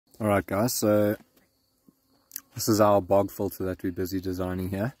Alright guys, so this is our bog filter that we're busy designing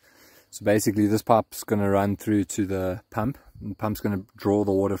here. So basically this pipe's going to run through to the pump. The pump's going to draw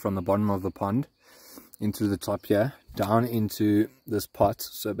the water from the bottom of the pond into the top here, down into this pot.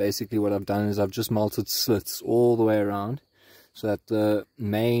 So basically what I've done is I've just melted slits all the way around so that the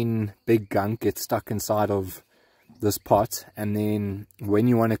main big gunk gets stuck inside of this pot. And then when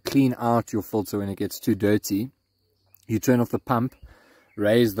you want to clean out your filter when it gets too dirty, you turn off the pump,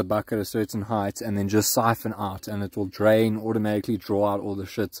 raise the bucket a certain height, and then just siphon out, and it will drain, automatically draw out all the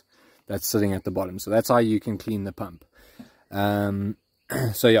shit that's sitting at the bottom. So that's how you can clean the pump.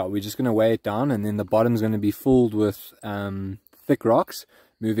 So yeah, we're just going to weigh it down, and then the bottom's going to be filled with thick rocks,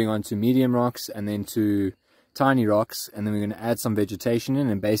 moving on to medium rocks, and then to tiny rocks, and then we're going to add some vegetation in,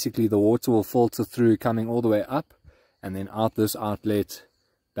 and basically the water will filter through, coming all the way up and then out this outlet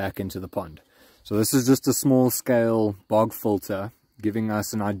back into the pond. So this is just a small scale bog filter, giving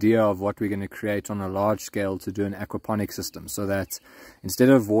us an idea of what we're going to create on a large scale to do an aquaponic system, so that instead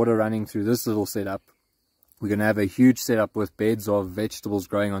of water running through this little setup, we're going to have a huge setup with beds of vegetables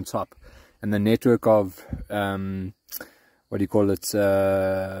growing on top, and the network of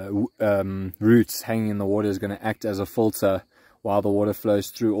roots hanging in the water is going to act as a filter while the water flows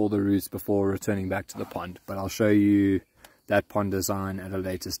through all the roots before returning back to the pond. But I'll show you that pond design at a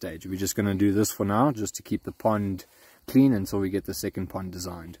later stage. We're just going to do this for now, just to keep the pond clean until we get the second pond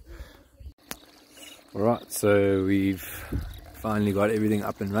designed. Alright, so we've finally got everything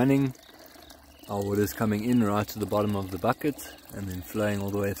up and running. Our water's coming in right to the bottom of the bucket and then flowing all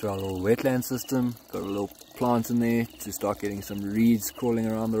the way through our little wetland system. Got a little plant in there to start getting some reeds crawling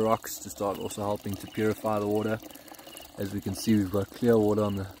around the rocks to start also helping to purify the water. As we can see, we've got clear water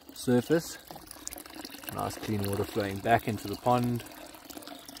on the surface, nice clean water flowing back into the pond,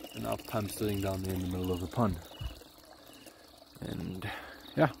 and our pump sitting down there in the middle of the pond. And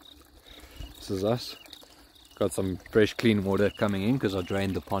yeah, this is us. Got some fresh clean water coming in because I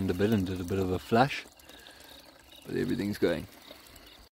drained the pond a bit and did a bit of a flush, but everything's going.